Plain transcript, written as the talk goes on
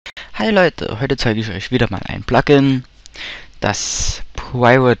Hi Leute, heute zeige ich euch wieder mal ein Plugin, das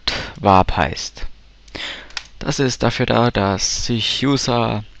PrivateWarp heißt. Das ist dafür da, dass sich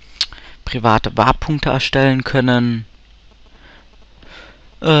User private Warp-Punkte erstellen können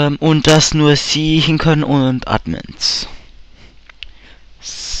und das nur sie hin können und Admins.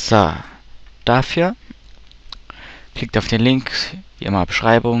 So, dafür klickt auf den Link, wie immer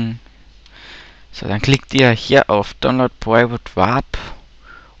Beschreibung. So, dann klickt ihr hier auf Download PrivateWarp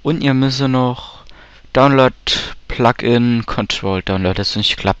und ihr müsst noch Download Plugin Control downloaden,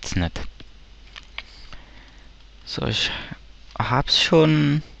 sonst klappt's nicht. So, ich hab's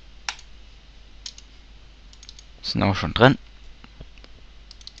schon. Sind auch schon drin.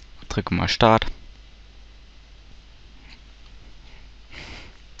 Drücke mal Start.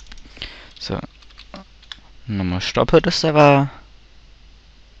 So. Nochmal stoppe das Server.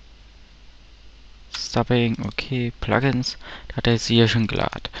 Stopping, okay, Plugins. Da hat er sie hier schon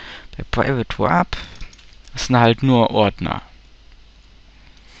geladen. Bei PrivateWarp sind halt nur Ordner.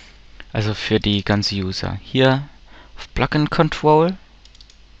 Also für die ganze User. Hier auf Plugin Control.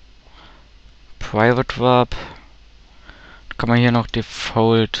 PrivateWarp. Kann man hier noch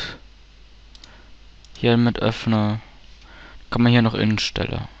Default hier mit öffnen. Kann man hier noch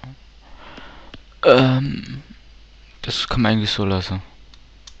instellen. Das kann man eigentlich so lassen.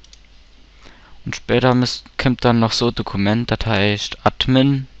 Und später kommt dann noch so Dokument, das heißt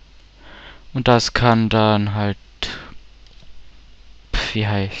Admin. Und das kann dann halt, wie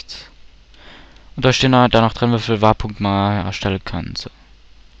heißt's? Und da stehen dann noch drin, wie viel Warpunkt man erstellen kann. So.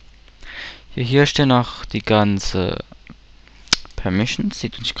 Hier stehen noch die ganze Permissions,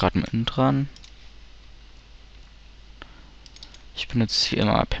 sieht uns gerade mal innen dran. Ich benutze wie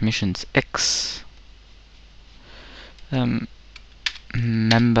immer Permissions X.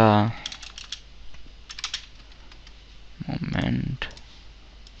 Member. Moment.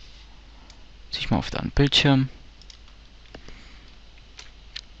 Zieh ich mal auf den Bildschirm.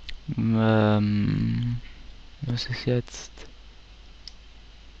 Was ist jetzt?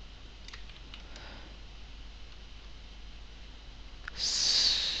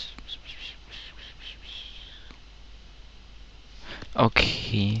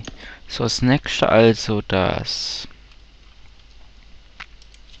 Okay. So, das nächste also das.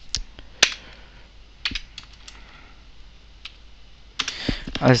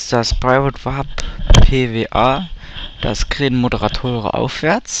 Also das PrivateWarp PWA, das kriegen Moderatoren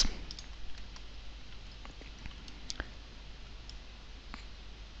aufwärts.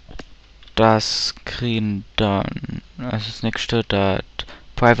 Das kriegen dann, also das nächste, das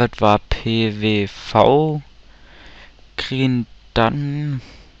PrivateWarp PWV, kriegen dann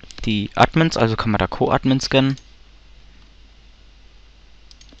die Admins, also kann man da Co-Admins scannen.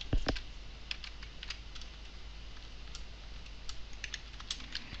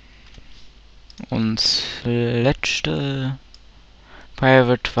 Und letzte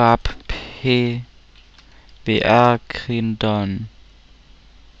PrivateWarp PWR kriegen dann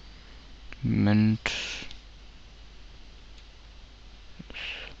Moment.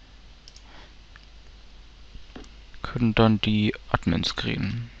 Können dann die Admins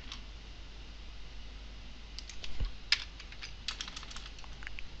kriegen.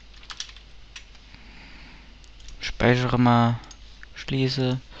 Speichere mal,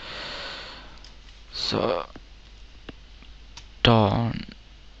 schließe. So. Dann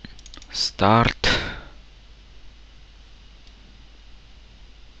Start.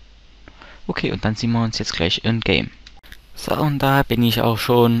 Okay, und dann sehen wir uns jetzt gleich in Game. So, und da bin ich auch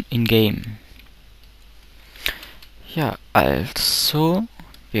schon in Game. Ja, also,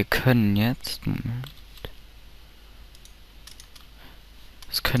 wir können jetzt, Moment.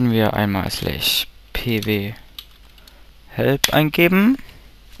 Das können wir einmal slash pw help eingeben.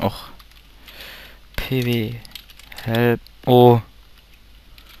 Och. pw help. Oh.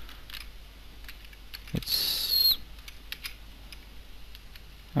 Jetzt.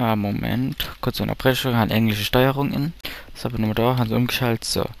 Ah, Moment. Kurze Unterbrechung. Hat englische Steuerung in. Das habe ich nochmal da. Haben sie umgeschaltet.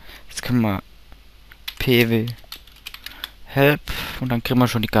 So. Jetzt können wir pw help. Und dann kriegen wir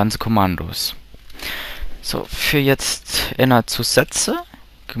schon die ganzen Kommandos. So. Für jetzt einer zu setzen.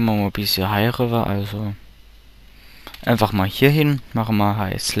 Gehen wir mal ein bisschen high rüber. Also. Einfach mal hier hin. Machen wir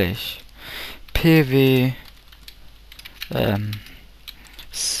high slash pw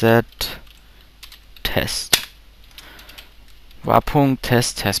set test. Warpunkt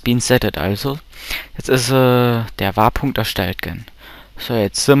test has been setted, also. Jetzt ist der Warpunkt erstellt. So,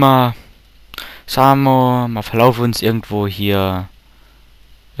 jetzt sind wir, sagen wir verlaufen uns irgendwo hier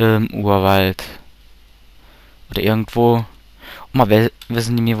im Urwald. Oder irgendwo. Und mal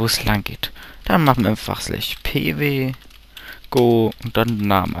wissen die mir, wo es lang geht. Dann machen wir einfach slash pw Go und dann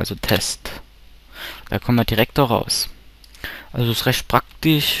Namen, also Test. Da kommen wir direkt da raus. Also ist recht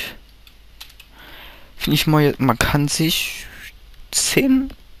praktisch. Finde ich mal, man kann sich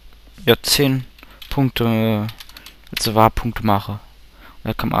 10 Punkte, also Wahlpunkte machen.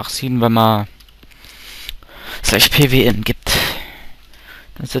 Da kann man auch sehen, wenn man /pwn gibt.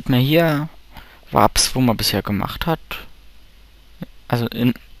 Dann sieht man hier Warps, wo man bisher gemacht hat. Also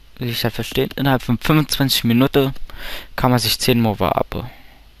wie ich halt versteht, innerhalb von 25 Minuten kann man sich 10 Mal warpen.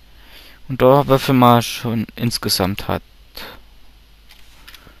 Und da, wie viel man schon insgesamt hat.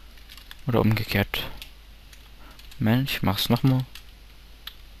 Oder umgekehrt. Moment, ich mach's nochmal.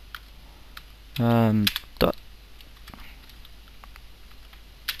 Da.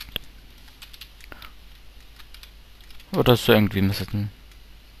 Oder so irgendwie müssen.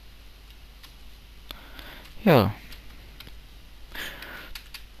 Ja.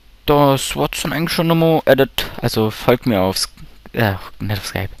 Das war's dann eigentlich schon nochmal edit. Also folgt mir aufs nicht auf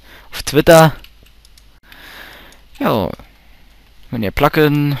Skype. Auf Twitter. Ja. Wenn ihr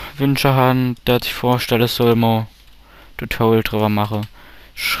Plugin-Wünsche habt, der ich vorstelle, soll mal Tutorial drüber machen.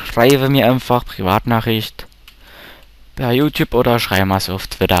 Schreibe mir einfach Privatnachricht per YouTube oder schreibe mal auf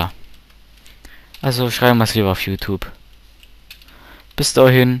Twitter. Also schreibe mal lieber auf YouTube. Bis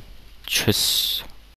dahin. Tschüss.